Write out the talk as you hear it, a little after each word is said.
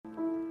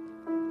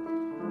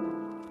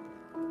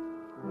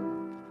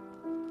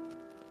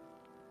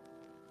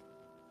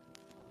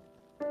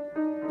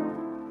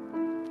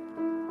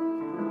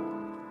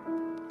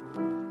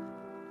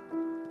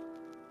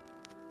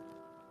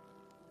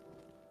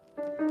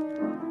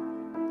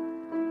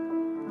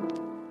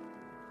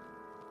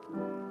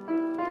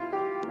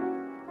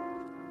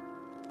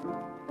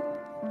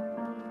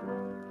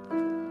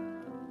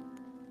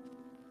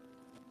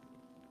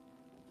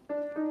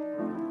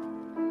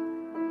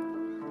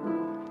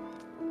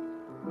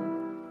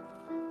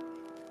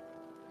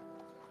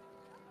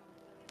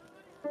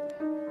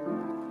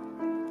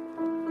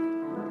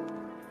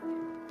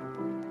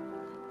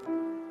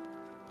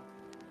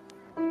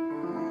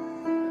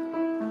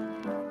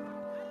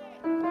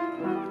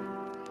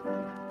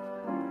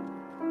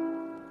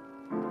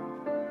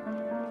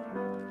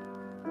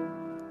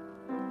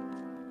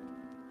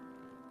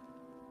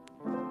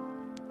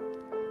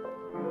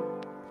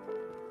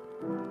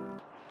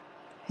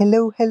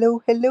Hello,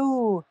 hello,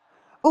 hello.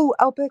 Oh,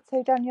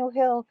 Alberto Daniel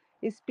Hill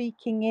is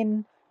speaking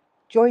in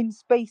join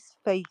space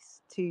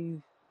face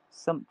to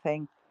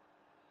something.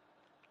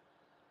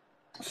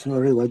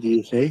 Sorry, what did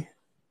you say?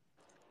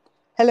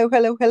 Hello,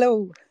 hello,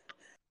 hello.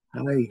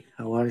 Hi,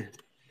 how are you?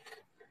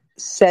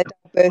 Said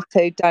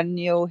Alberto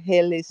Daniel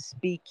Hill is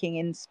speaking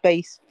in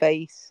space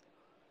face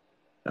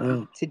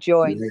Oh, to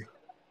join. nice.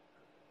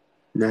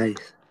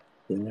 Nice.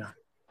 Yeah.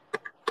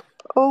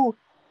 Oh,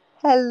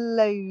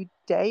 hello,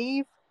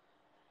 Dave.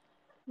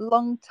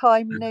 Long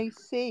time no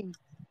see.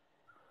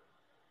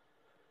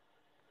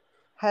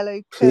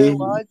 Hello, See,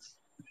 Kerwad.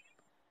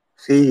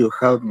 you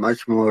have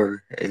much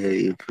more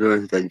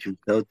influence than you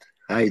thought.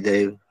 Hi,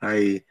 Dave.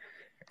 Hi,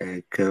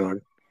 Carol.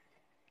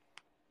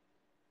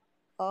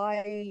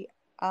 I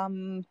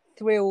am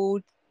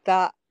thrilled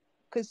that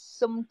because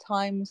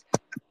sometimes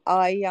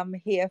I am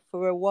here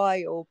for a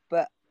while,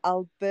 but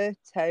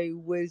Alberto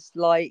was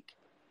like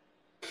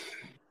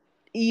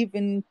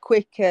even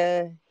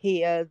quicker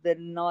here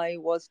than I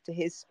was to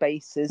his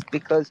spaces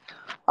because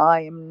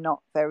I am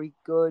not very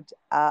good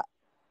at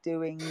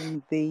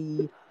doing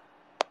the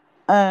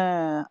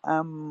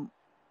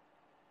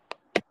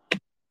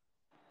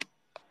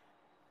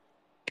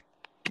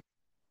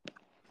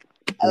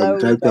I'm hello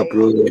trying to babe.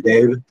 approve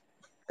Dave,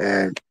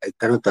 and I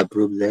cannot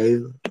approve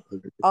Dave.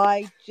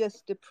 I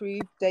just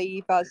approved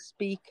Dave as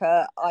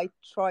speaker. I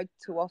tried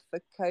to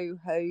offer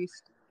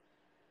co-host.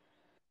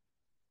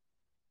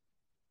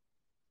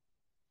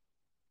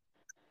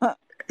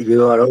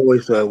 You are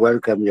always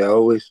welcome.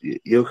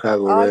 You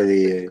have I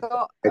already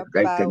forgot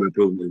lifetime about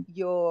approval.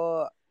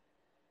 your.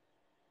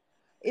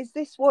 Is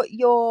this what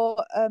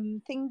your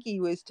thingy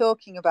was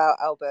talking about,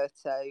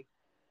 Alberto?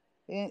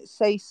 Didn't it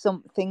say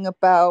something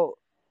about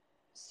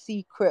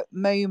secret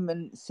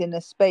moments in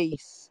a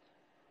space?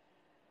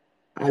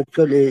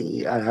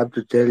 Actually, I have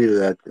to tell you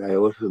that I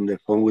was on the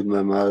phone with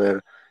my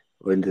mother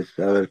when the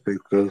other fell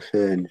close,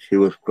 and she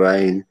was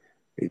crying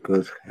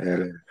because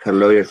her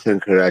lawyer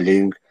sent her a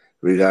link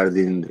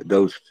regarding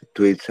those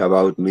tweets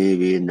about me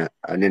being an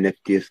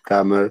NFT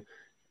scammer,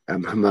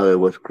 and my mother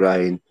was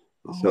crying.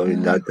 So in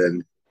Oh, that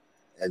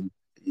and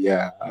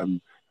yeah,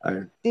 I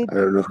did I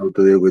don't know how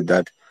to deal with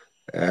that.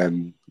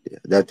 Um,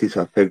 that is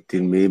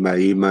affecting me, my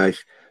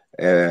image.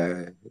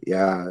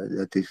 Yeah,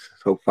 that is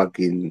so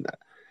fucking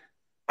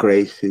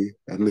crazy.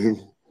 I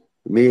mean,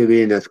 me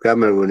being a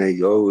scammer when I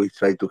always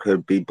try to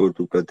help people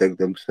to protect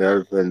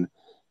themselves and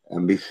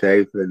be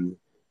safe and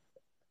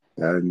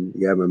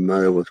yeah, my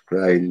mother was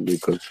crying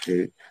because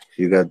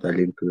she got a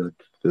link to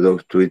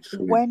those tweets.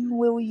 when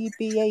will you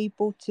be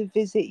able to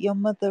visit your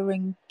mother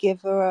and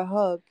give her a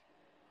hug?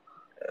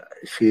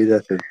 She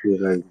doesn't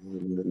feel like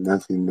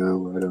nothing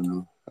now. I don't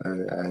know.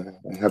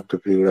 I have to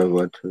figure out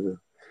what to do.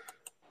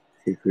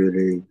 She's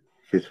really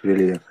she's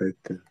really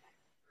affected.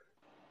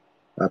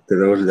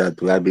 After all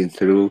that I've been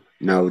through,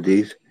 now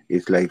this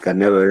is like a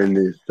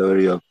never-ending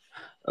story of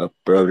a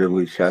problem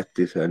with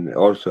justice and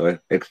also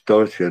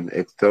extortion.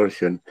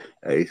 Extortion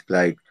is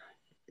like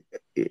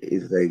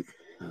it's like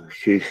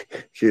she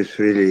she's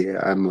really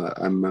I'm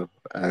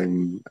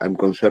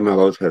concerned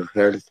about her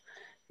health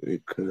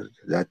because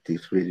that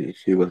is really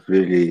she was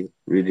really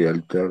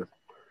altered.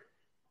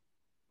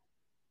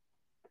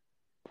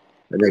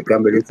 And I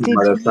can't believe Did you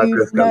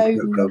motherfuckers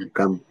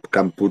know?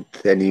 can put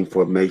any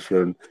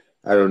information.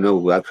 I don't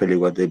know actually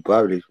what they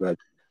publish, but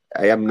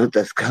I am not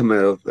a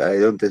scammer. I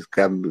don't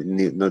scam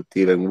not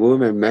even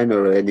women, men,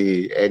 or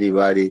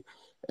anybody.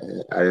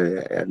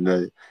 I'm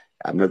not.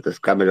 I'm not a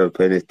scammer of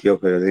NFT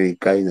of any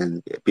kind,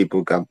 and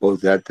people can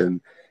post that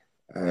and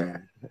uh,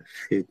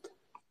 shit.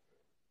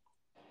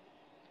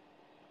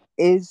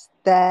 Is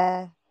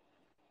there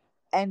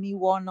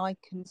anyone I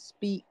can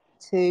speak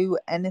to?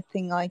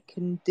 Anything I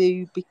can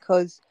do?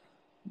 Because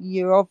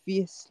you're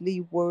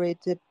obviously worried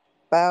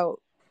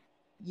about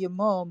your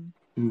mum.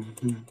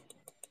 Mhm.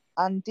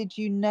 And did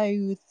you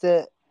know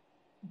that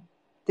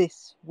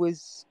this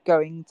was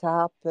going to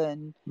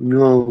happen?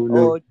 No, no,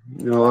 Or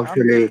no.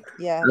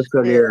 yeah,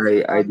 Actually,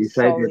 shit. I I'm decided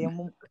sorry.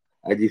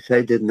 And I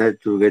decided not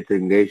to get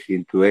engaged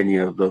into any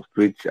of those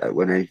tweets.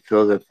 When I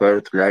saw the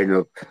first line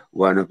of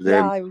one of yeah,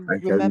 them, I I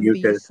just remember you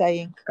muted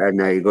saying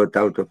and I got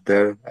out of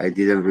there. I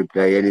didn't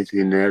reply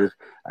anything else.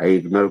 I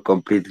ignored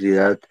completely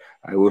that.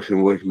 I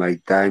wasn't waste my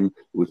time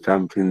with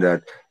something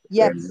that, uh,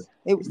 yes,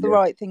 it was the yeah,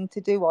 right thing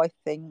to do, I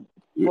think.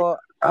 yeah, But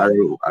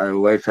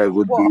otherwise I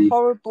would what a be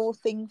horrible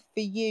thing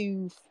for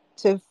you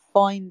to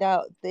find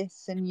out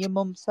this and your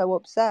mum so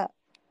upset.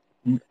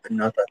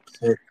 not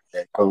upset,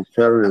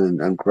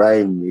 concerned and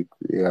crying.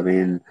 I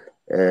mean,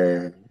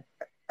 uh,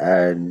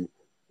 and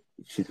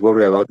she's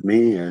worried about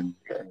me and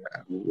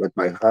what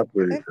might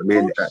happen. Of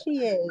course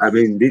she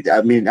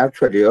is.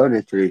 Actually,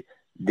 honestly,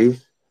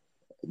 this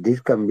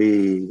this can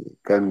be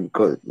can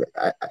co-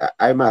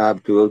 I might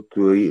have to go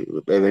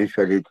to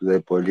eventually to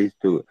the police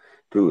to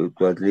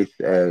at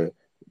least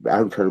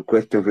answer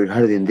questions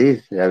regarding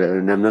this,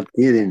 and I'm not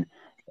kidding.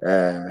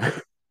 Uh,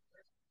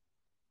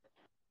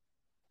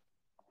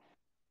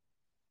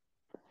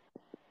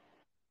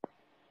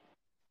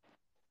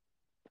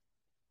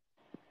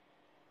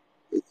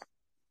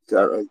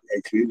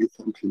 it's really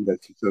something that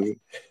is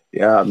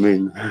yeah, I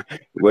mean,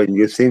 when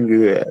you think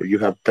you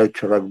have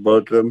touched rock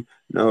bottom,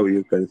 now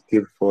you can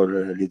still fall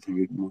a little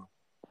bit more.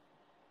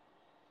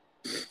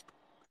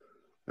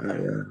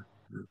 Yeah.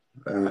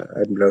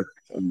 I'm lost.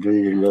 I'm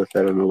really lost.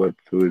 I don't know what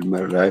to do with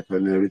my life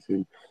and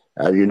everything.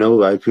 And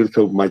I feel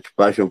so much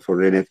passion for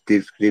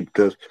NFTs,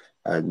 cryptos,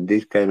 and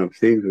these kind of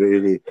things.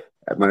 Really,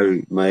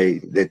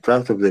 the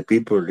trust of the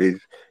people is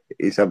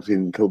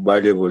something so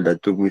valuable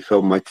that took me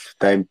so much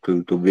time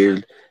to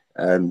build,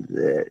 and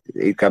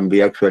it can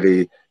be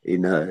actually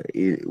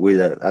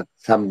with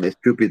some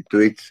stupid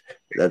tweets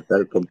that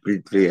are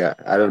completely.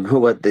 I don't know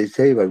what they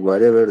say, but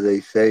whatever they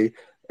say.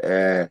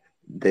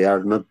 They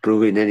are not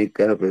proving any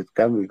kind of a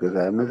scam because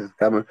I'm not a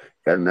scammer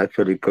can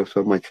actually cause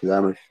so much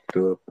damage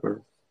to a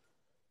person.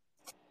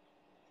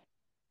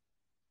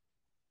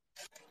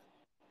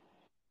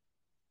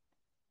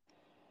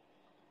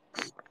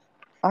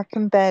 I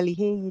can barely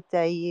hear you,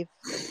 Dave.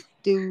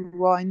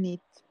 Do I need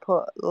to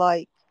put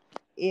like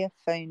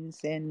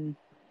earphones in,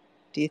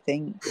 do you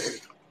think?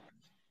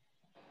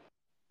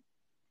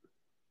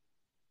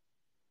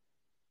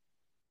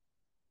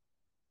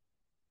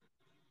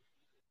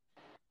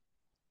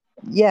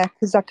 Yeah,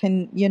 because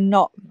you're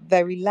not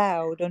very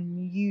loud,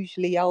 and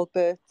usually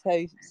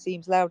Alberto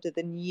seems louder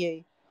than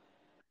you.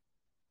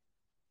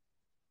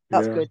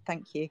 That's Yeah. good,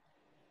 thank you.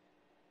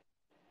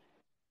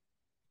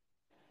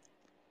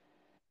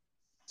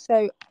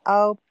 So,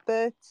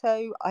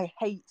 Alberto, I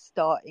hate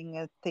starting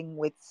a thing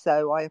with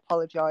so, I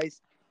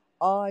apologise.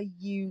 Are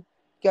you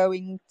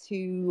going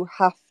to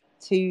have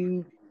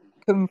to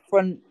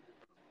confront?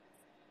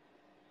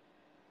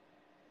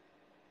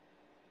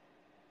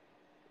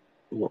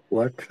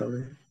 What?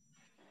 Sorry.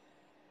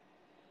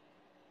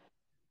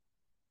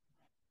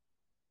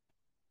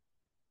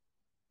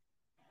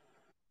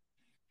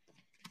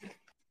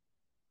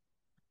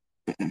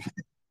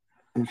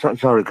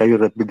 Sorry, can you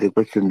repeat the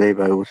question, Dave?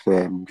 I was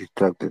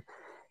distracted.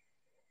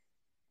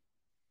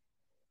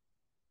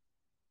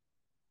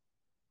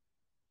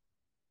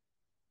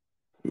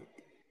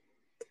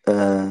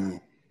 Uh,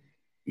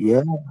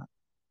 yeah,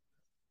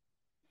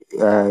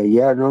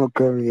 yeah, no,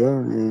 carry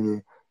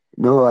on.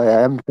 No,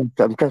 I'm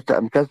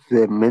just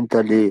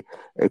mentally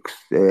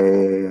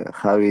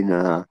having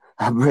a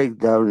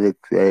breakdown,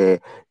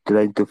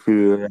 trying to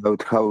figure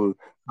out how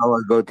I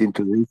got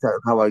into this,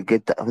 how I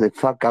get the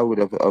fuck out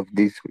of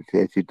this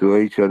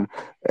situation.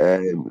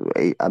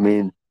 I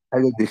mean, I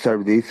don't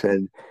deserve this,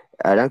 and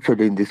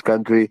actually, in this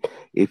country,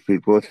 if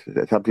it was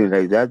something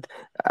like that,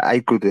 I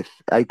could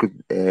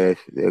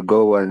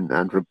go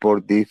and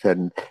report this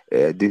and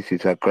this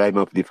is a crime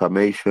of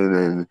defamation,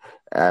 and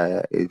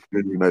it's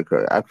really like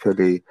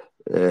actually,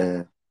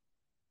 uh,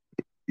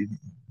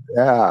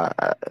 yeah,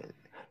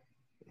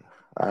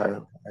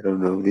 I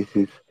don't know. This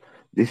is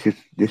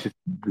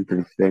completely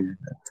insane.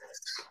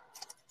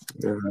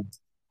 Uh,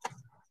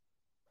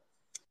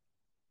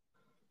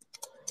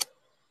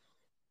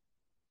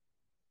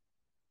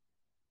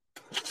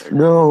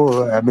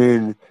 no, I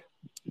mean,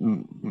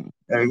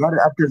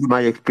 after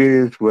my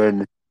experience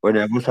when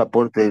I was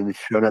supporting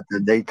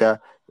Jonathan Data,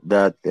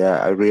 that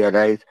I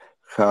realized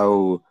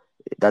how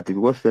that it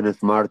wasn't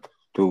smart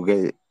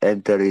to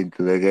enter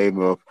into the game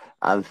of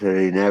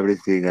answering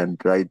everything and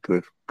try to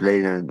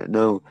explain. And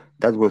no,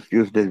 that was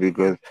useless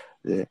because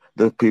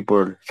those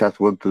people just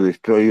want to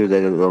destroy you.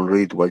 They don't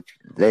read what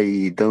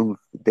they don't.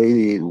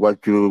 They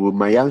what you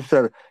my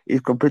answer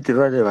is completely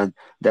relevant.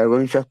 They're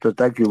going just to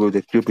attack you with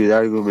the stupid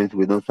arguments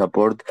with no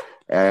support.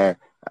 And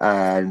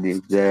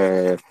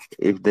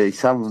if they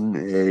sound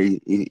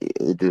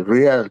the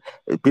real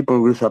people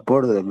will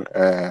support them.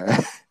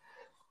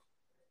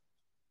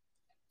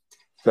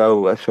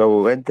 So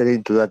enter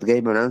into that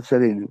game and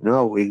answering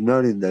no,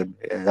 ignoring them.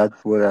 That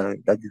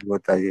is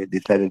what I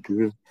decided to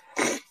do.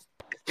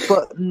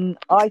 But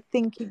I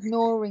think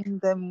ignoring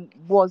them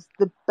was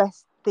the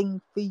best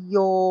thing for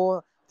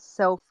your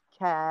self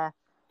care,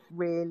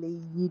 really.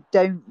 You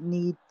don't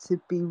need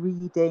to be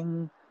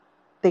reading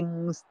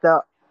things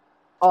that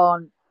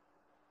aren't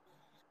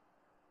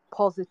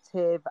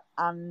positive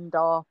and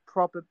are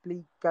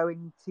probably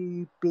going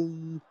to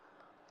be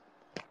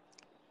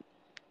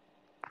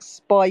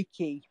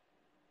spiky.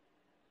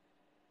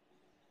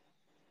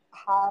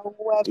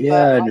 However,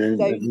 Yeah, I and don't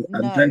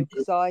I'm know trying to.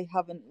 because I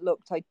haven't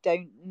looked. I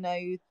don't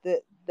know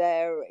that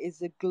there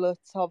is a glut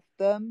of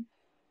them.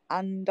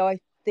 And I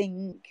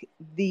think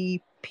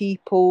the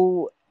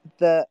people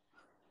that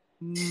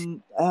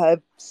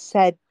have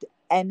said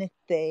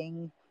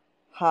anything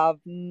have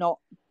not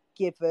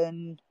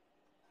given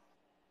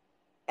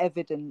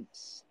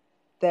evidence.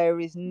 There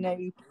is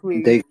no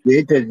proof. They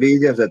created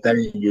videos that are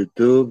in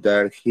YouTube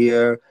that are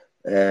here,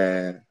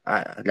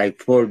 like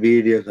 4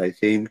 videos, I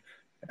think,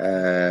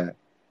 uh,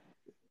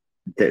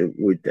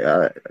 with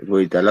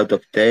a lot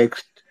of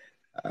text.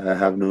 I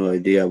have no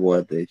idea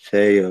what they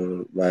say,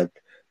 but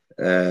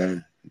uh,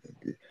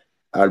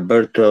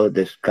 Alberto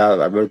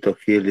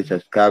Hill is a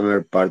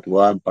scammer. Part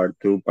one, part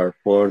two, part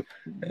four.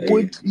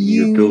 Would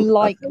you YouTube.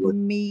 like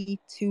me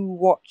to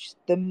watch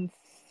them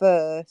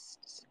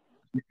first?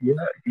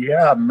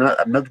 Yeah. I'm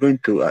not going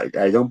to.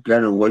 I don't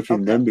plan on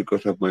watching Okay, them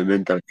because of my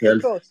mental of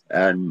health, course.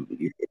 and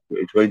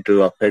it's going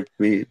to affect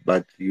me.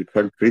 But you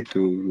feel free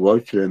to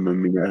watch them. I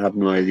mean, I have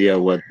no idea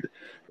what.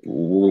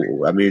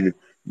 I mean,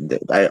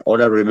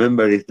 all I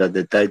remember is that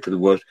the title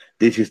was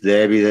 "This is the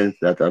evidence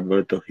that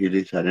Alberto Hill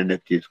is an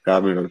NFT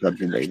scammer" or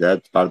something like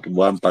that. Part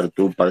one, part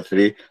two, part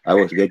three. I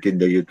was getting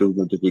the YouTube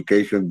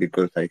notification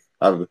because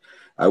I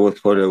was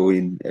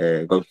following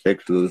Ghost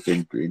Exodus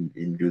in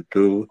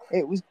YouTube.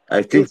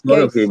 I still It's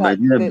follow Ghost him. I Sec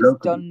didn't that's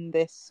block him. done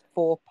this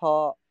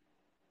 4-part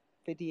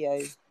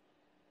video.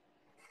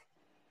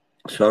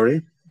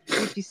 Sorry?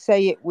 Did you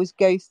say it was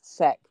Ghost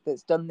Sec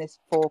that's done this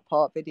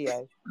 4-part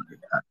video?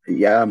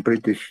 Yeah, I'm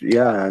pretty sure.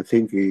 Yeah, I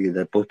think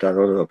the post are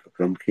all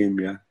from him.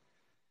 Yeah,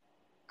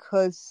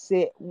 Because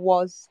it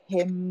was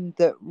him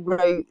that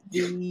wrote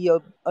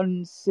the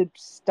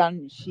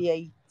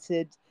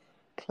unsubstantiated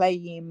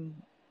claim,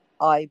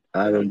 I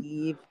I don't.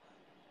 believe.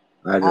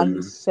 I don't And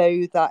know.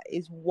 so that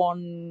is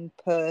one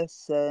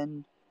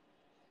person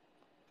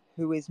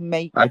who is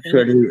making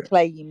Actually,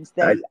 claims.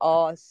 I They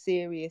are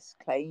serious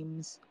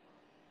claims.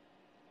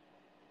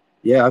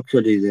 yeah,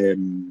 actually,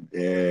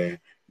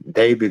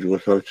 David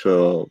was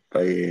also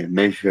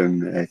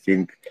mentioned. I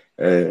think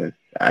when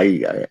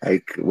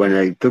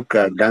I took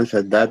a glance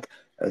at that,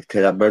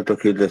 said Alberto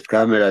killed the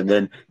scammer, and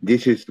then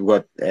this is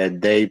what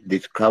Dave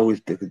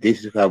discovers.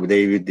 This is how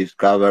David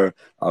discovered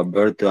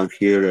Alberto, and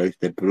here is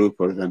the proof,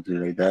 or something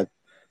like that.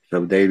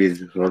 So David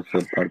is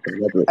also part of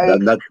that. Oh,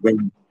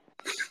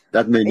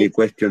 That made me it's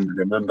question.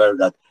 Remember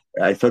that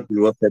I thought it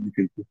was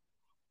everything.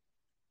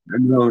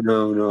 No,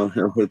 no, no,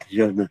 no.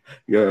 You're not,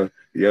 you're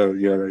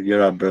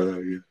a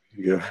brother.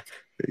 You're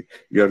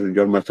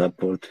you're my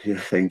support. Yeah,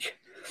 thank you.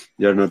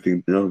 You're not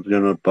no,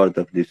 you're not part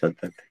of this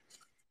attack.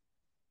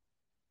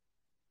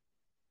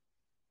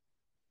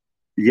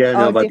 Yeah,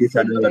 no, our but it's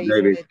different another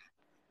David. David.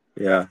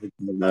 Yeah, it's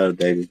another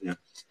David. Yeah,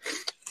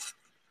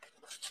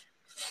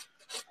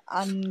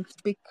 And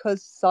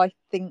because I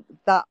think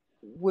I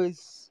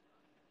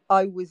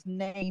was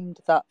named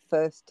that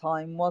first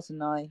time,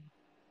 wasn't I?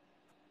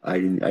 I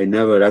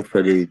never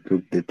actually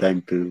took the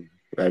time to.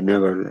 I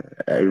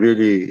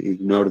really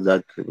ignored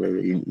that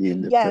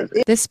in the Yeah,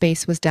 first. This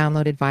space was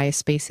downloaded via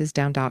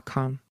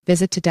spacesdown.com.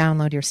 Visit to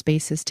download your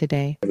spaces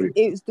today.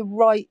 it was the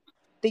right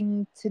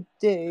thing to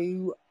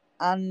do,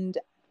 and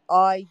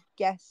I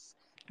guess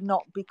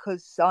not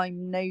because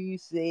I'm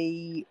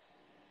nosy.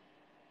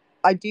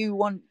 I do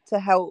want to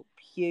help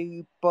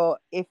you, but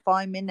if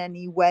I'm in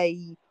any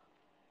way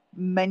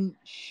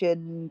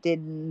mentioned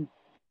in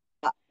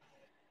that,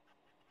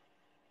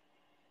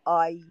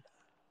 I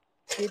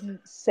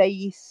didn't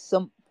say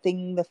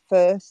something the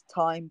first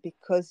time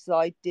because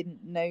I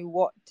didn't know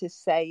what to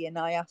say, and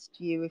I asked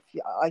you if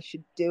I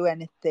should do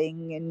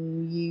anything,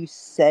 and you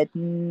said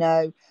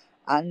no.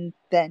 And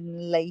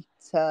then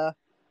later,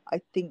 I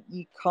think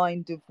you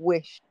kind of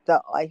wished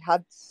that I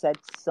had said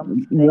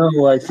No,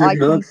 something. I said I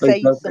not can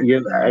say because I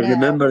something now.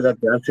 remember that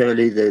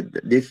actually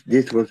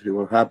this was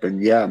what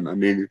happened. Yeah, I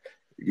mean,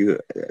 you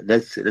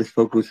let's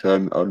focus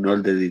on all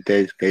the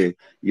details. Okay,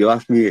 you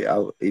asked me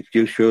if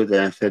you should,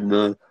 and I said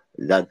no.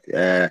 That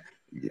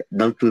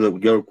not to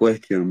your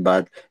question,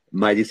 but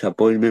my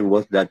disappointment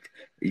was that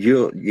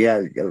yeah,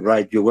 you're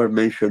right. You were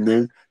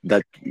mentioning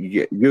that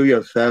you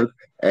yourself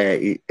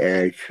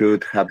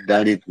should have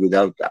done it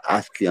without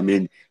asking. I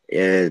mean,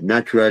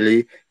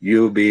 naturally,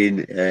 you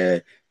being.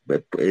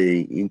 But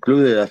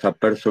included as a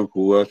person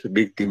who was a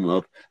victim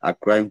of a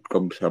crime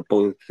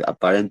supposed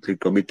apparently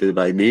committed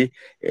by me,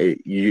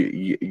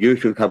 you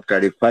should have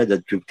clarified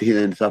that you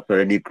didn't suffer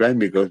any crime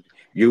because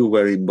you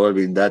were involved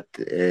in that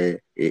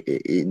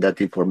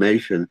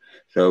information.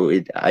 So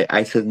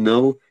I said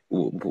no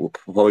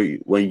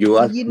when you You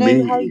asked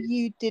know how me.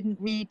 you didn't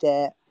read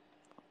it?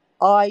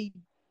 I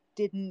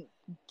didn't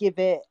give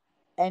it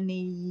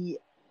any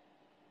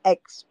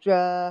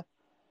extra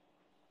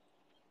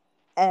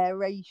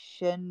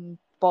aeration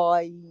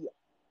by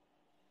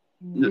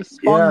Yeah, and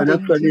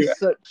responding to actually,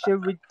 such a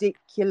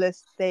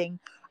ridiculous thing.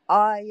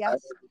 I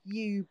asked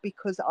you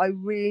because I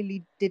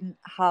really didn't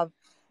have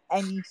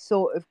any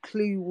sort of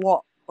clue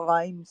what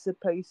I'm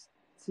supposed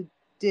to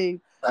do.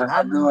 I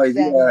have no And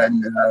idea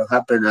then and how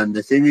happened. And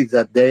the thing is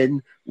that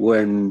then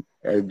when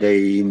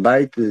they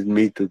invited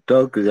me to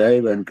talk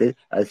live, and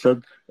I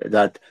thought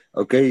that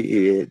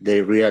okay,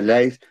 they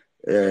realized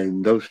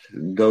those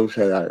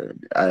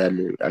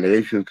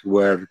allegations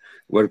were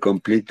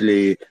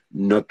completely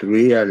not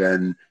real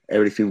and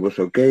everything was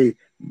okay.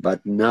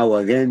 But now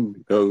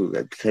again,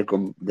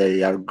 second,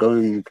 they are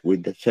going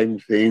with the same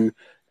thing,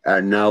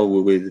 and now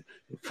with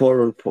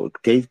for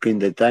taking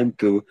the time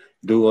to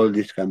do all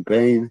this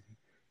campaign.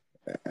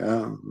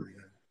 Oh,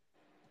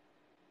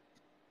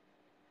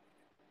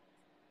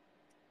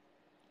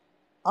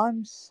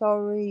 I'm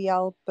sorry,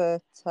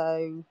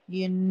 Alberto.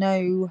 You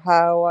know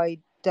how I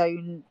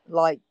don't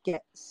like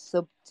get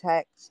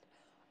subtext,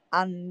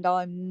 and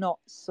I'm not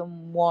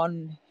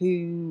someone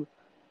who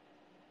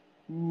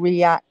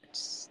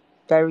reacts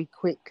very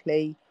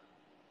quickly.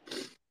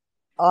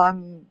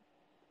 I'm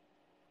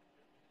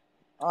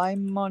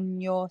I'm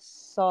on your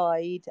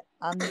side,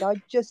 and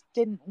I just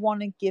didn't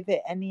want to give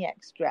it any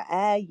extra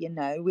air, you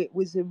know. It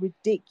was a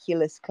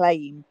ridiculous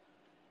claim.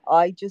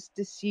 I just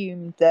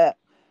assumed that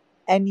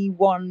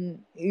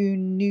anyone who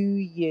knew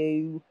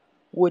you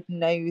would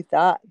know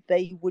that.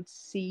 They would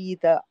see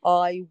that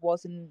I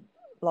wasn't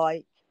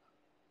like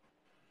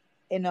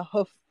in a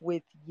huff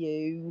with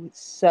you.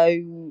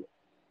 So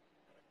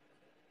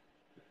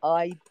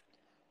I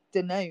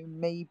don't know,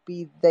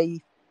 maybe they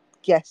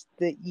guessed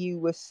that you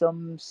were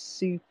some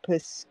super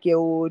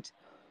skilled,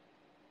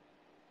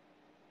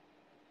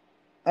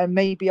 and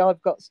maybe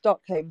I've got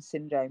Stockholm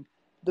syndrome.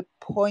 The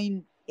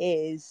point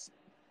is,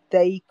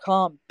 they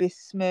can't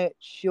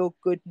besmirch your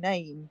good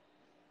name.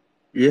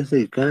 Yes,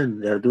 they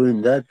can. They're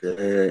doing that.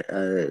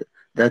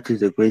 That is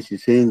the crazy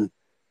thing.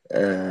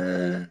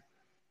 Uh,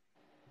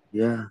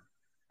 yeah.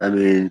 I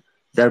mean,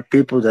 there are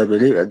people that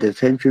believe the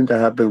same thing that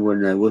happened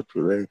when I was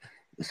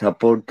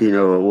supporting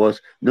or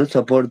was not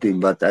supporting,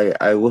 but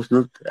I was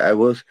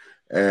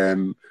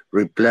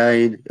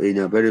replying in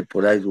a very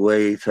polite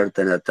way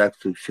certain attacks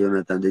to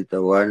Jonathan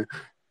Data One.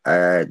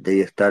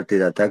 They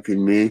started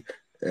attacking me.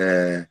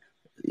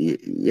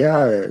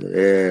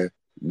 Yeah,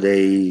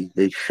 they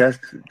just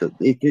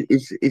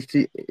it's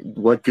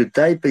what you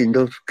type in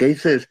those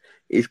cases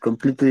is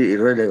completely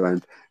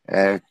irrelevant.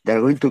 They're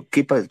going to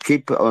keep on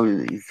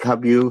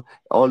have you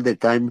all the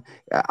time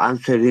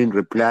answering,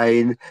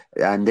 replying,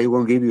 and they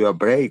won't give you a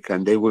break.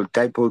 And they will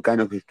type all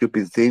kind of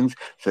stupid things,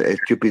 so,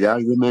 stupid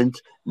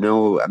arguments.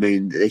 No, I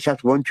mean they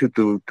just want you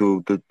to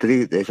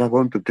trigger. They just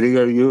want to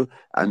trigger you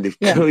and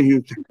Yeah. destroy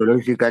you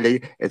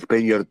psychologically.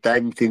 Spend your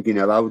time thinking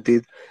about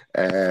it.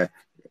 Uh,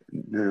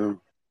 no.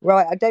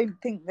 Right, I don't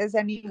think there's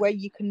any way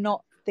you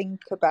cannot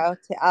think about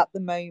it at the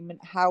moment.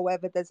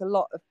 However, there's a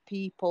lot of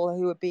people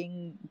who are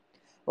being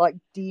like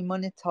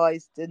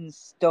demonetized and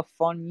stuff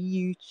on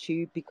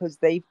YouTube because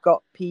they've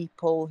got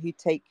people who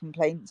take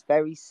complaints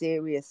very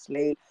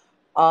seriously.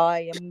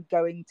 I am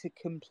going to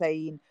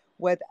complain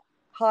whether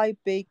hi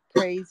big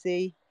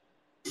crazy.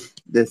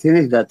 The thing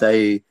is that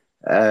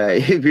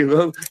if you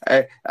go,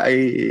 I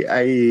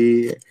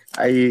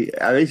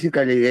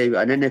basically gave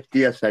an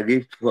NFT as a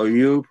gift for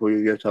you for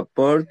your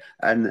support,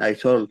 and I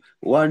sold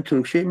one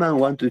to Shima,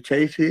 one to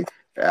Chasey.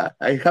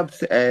 I have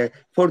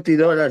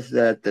 $40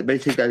 that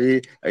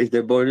basically is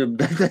the volume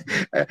that,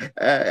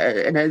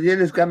 and I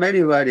didn't scam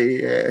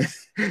anybody.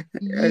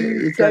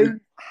 You It's like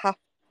don't have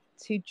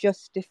to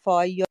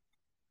justify your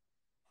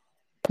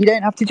You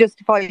don't have to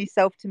justify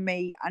yourself to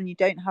me, and you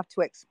don't have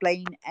to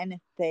explain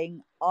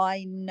anything.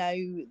 I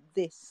know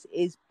this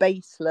is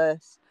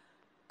baseless,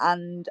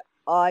 and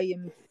I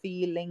am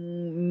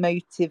feeling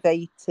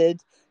motivated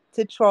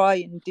to try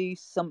and do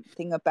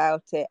something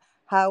about it.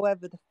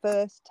 However, the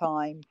first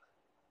time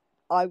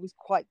I was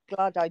quite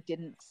glad I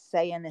didn't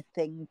say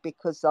anything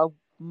because I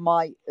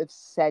might have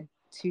said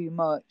too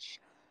much.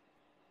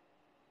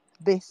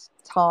 This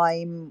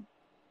time,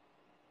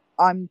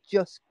 I'm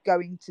just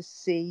going to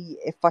see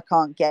if I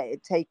can't get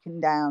it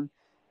taken down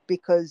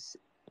because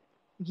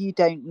you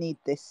don't need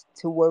this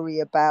to worry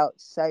about.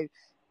 So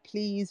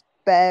please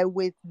bear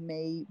with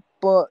me,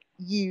 but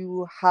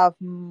you have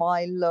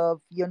my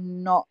love. You're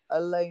not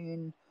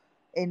alone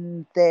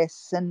in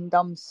this, and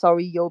I'm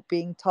sorry you're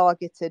being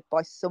targeted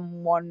by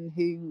someone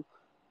who,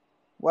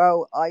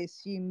 well, I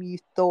assume you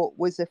thought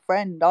was a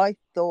friend. I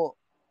thought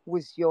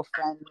was your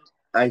friend.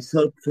 I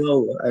thought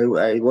so.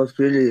 I was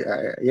really,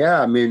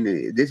 yeah. I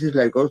mean, this is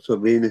like also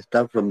being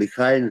stuck from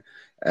behind.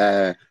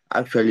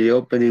 Actually,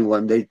 opening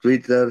one day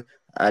Twitter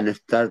and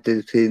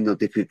started seeing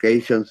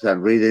notifications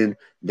and reading.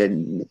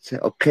 Then,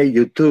 okay,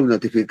 YouTube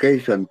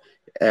notification.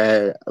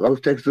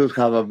 Those texts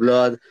have a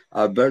blood.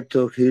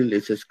 Alberto Hill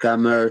is a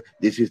scammer.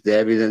 This is the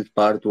evidence,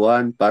 part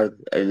one.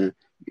 And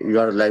you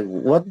are like,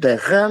 what the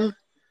hell?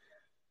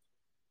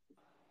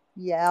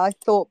 Yeah, I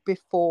thought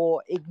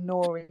before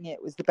ignoring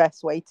it was the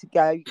best way to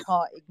go. You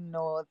can't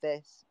ignore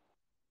this.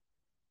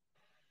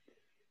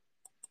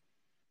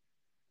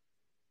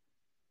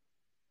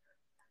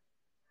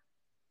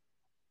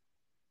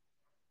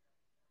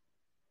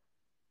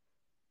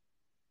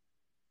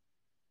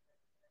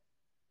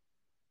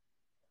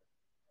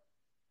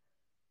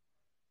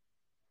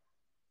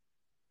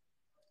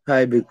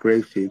 Hi, Big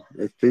Crazy.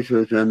 Estoy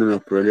solucionando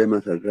unos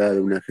problemas acá de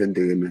una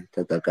gente que me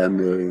está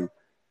atacando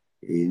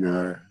y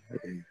nada,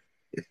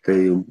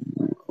 estoy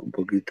un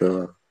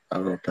poquito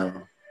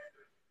agotado.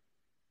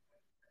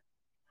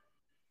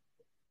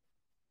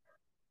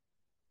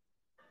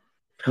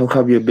 How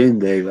have you been,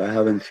 Dave? I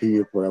haven't seen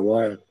you for a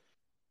while.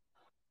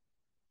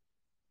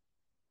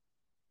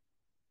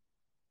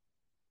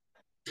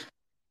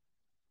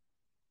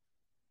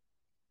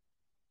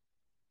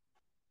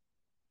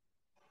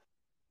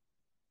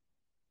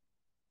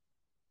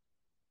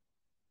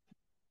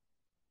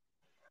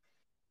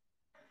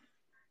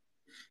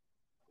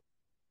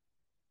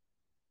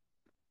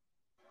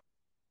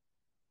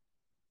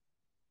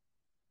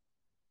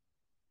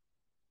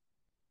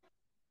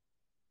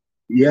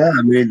 Yeah,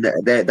 I mean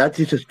that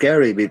is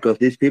scary because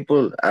these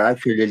people are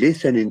actually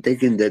listening,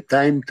 taking the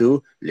time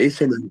to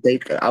listen and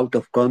take out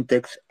of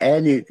context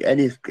any.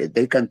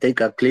 They can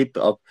take a clip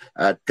of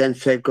 10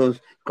 seconds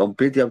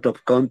completely out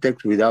of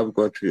context without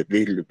what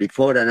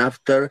before and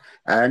after,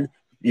 and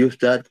use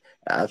that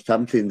as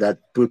something that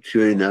puts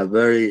you in a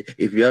very.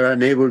 If you are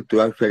unable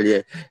to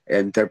actually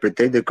interpret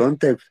the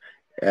context,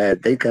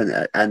 they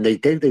can and they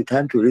take the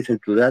time to listen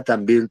to that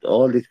and build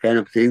all these kind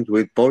of things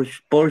with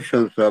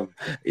portions of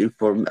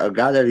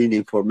gathering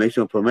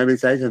information from every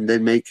side and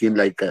then making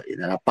like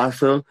a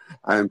puzzle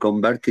and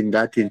converting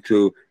that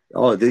into,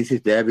 oh, this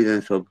is the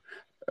evidence of,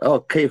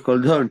 okay,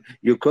 hold on,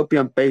 you copy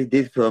and paste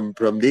this from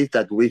this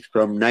that was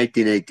from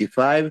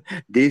 1985,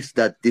 this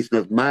that is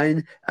not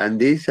mine, and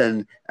this,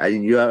 and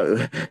you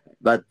are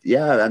but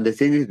yeah, and the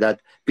thing is that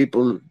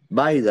people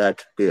buy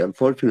that,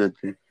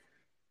 unfortunately.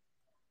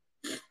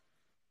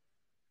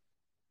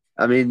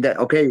 I mean,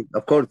 okay,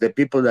 of course, the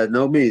people that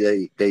know me,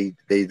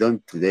 they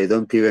don't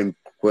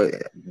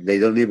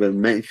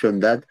even mention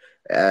that.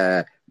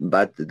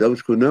 But those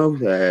who know,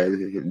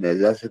 they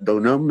just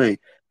don't know me.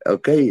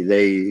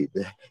 Okay,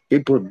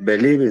 people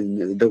believe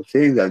in those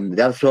things, and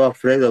they're so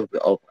afraid of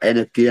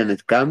NFT and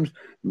scams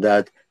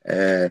that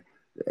they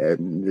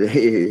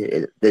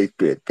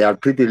are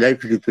pretty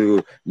likely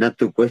to not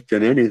to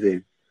question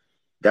anything.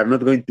 They're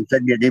not going to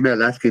send me an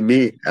email asking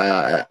me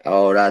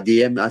or a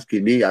DM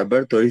asking me,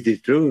 Alberto, is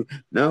this true?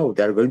 No,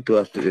 they're going to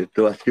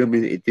assume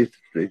it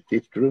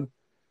is true.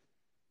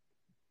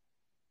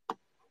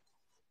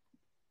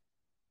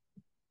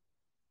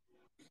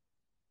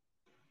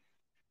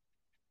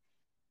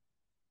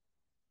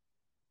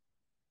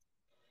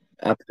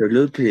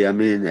 Absolutely. I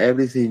mean,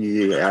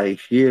 everything I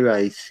hear,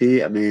 I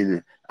see. I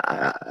mean,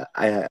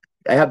 I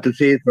have to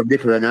see it from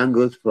different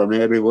angles, from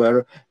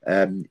everywhere.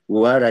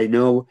 What I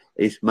know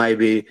is might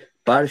be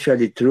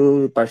partially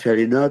true,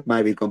 partially not,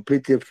 might be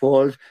completely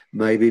false,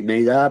 might be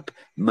made up,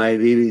 might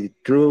be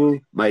true,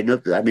 might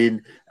not. I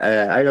mean,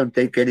 I don't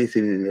take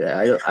anything.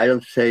 I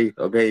don't say,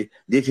 okay,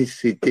 this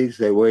is it is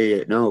the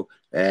way. No,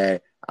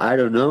 I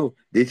don't know.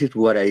 This is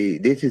what I.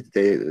 This is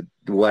the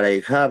what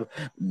I have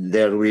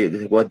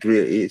what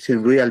is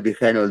in real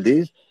behind all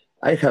this.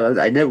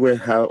 I never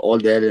have all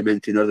the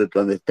elements in order to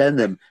understand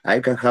them. I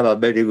can have a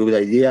very good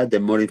idea the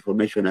more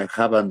information I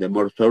have and the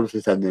more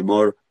sources and the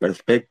more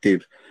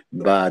perspectives.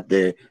 But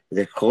the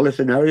whole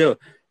scenario,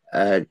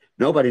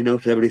 nobody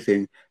knows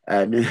everything,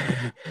 and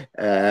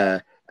uh,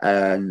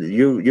 and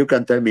you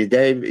can tell me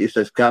Dave is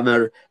a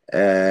scammer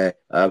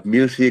of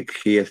music.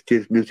 He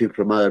steals music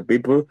from other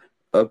people.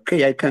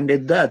 Okay, I can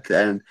get that,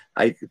 and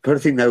I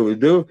first thing I will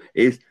do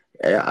is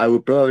I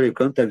would probably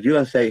contact you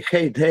and say,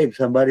 "Hey, Dave,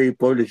 somebody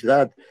published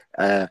that."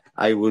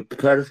 I would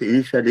first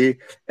initially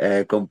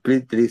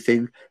completely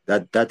think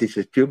that that is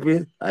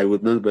stupid. I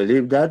would not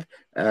believe that.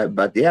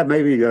 But yeah,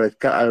 maybe you're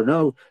I don't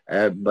know,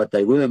 but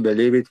I wouldn't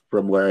believe it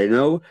from what I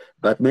know.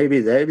 But maybe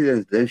the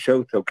evidence then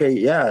shows, okay,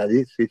 yeah,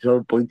 this is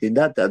all pointing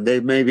that, and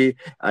then maybe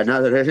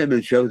another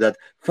element shows that,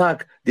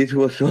 fuck, this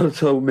was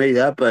also made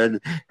up, and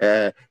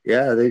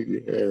yeah,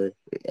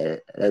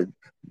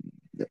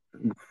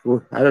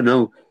 I don't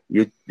know.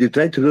 You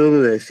try to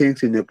do the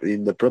things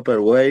in the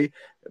proper way,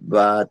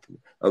 but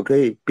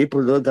okay,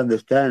 people don't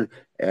understand.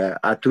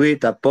 A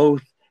tweet, a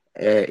post,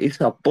 is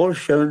a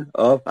portion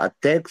of a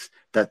text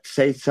that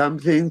says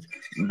something,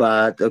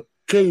 but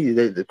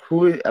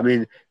okay, I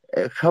mean,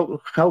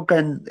 how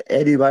can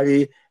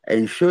anybody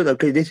ensure?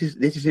 Okay, this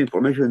is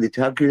information that's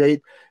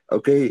accurate.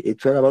 Okay,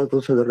 it's all about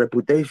also the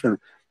reputation.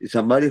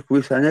 Somebody who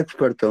is an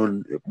expert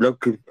on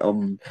block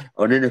on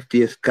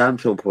NFT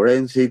scams, on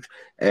forensics,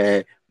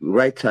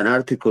 writes an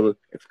article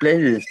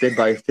explaining step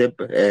by step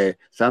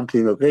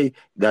something, okay,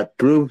 that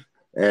proves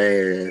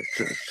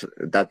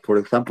that, for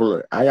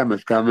example, I am a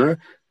scammer.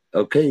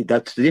 Okay,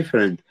 that's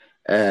different.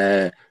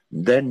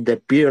 Then the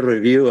peer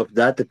review of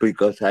that,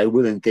 because I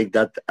wouldn't take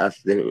that as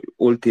the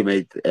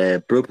ultimate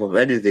proof of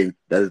anything.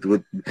 That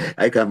would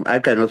I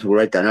can also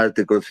write an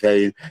article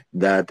saying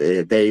that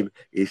Dave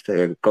is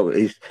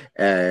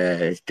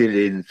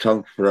stealing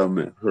songs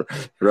from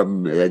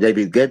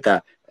David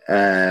Guetta.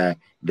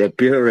 The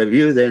peer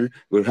review then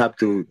will have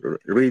to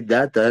read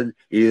that and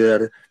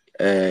either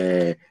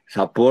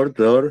support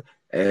or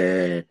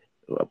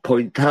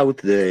point out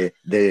the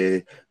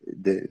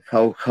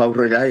how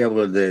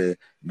reliable the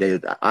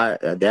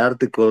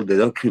article, the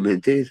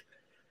document is.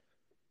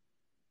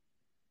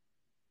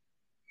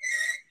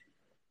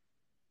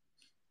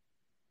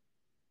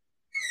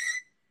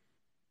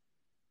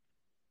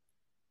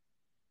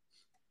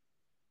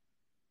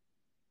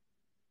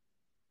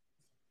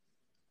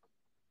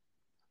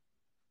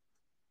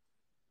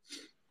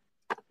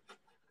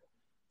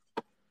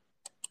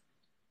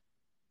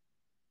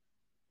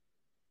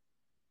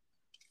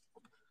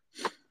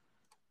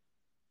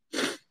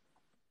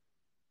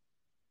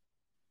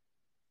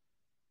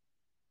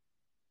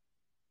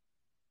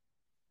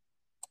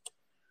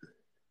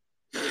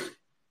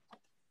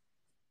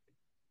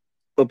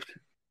 Oops,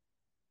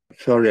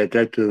 sorry, I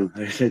tried to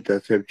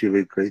accept you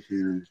with crazy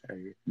and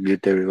I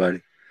mute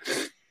everybody.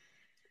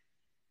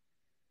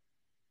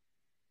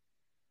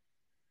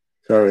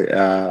 Sorry.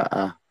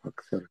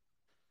 Fuck, sorry.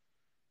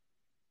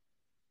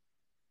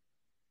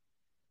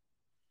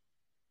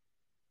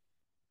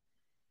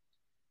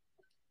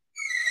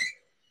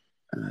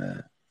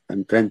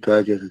 I'm trying to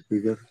adjust the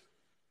speaker.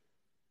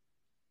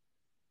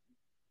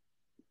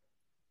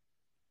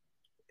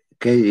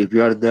 Okay, if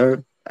you are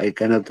there, I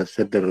cannot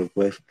accept the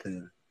request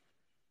to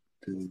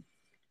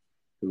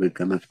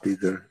become a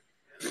speaker.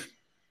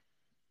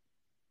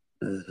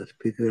 As a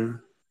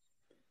speaker,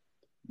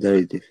 there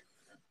it is.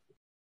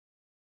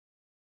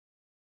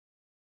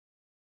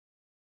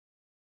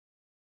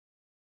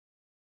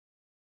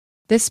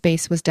 This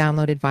space was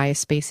downloaded via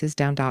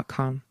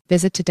spacesdown.com.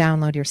 Visit to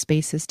download your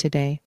spaces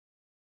today.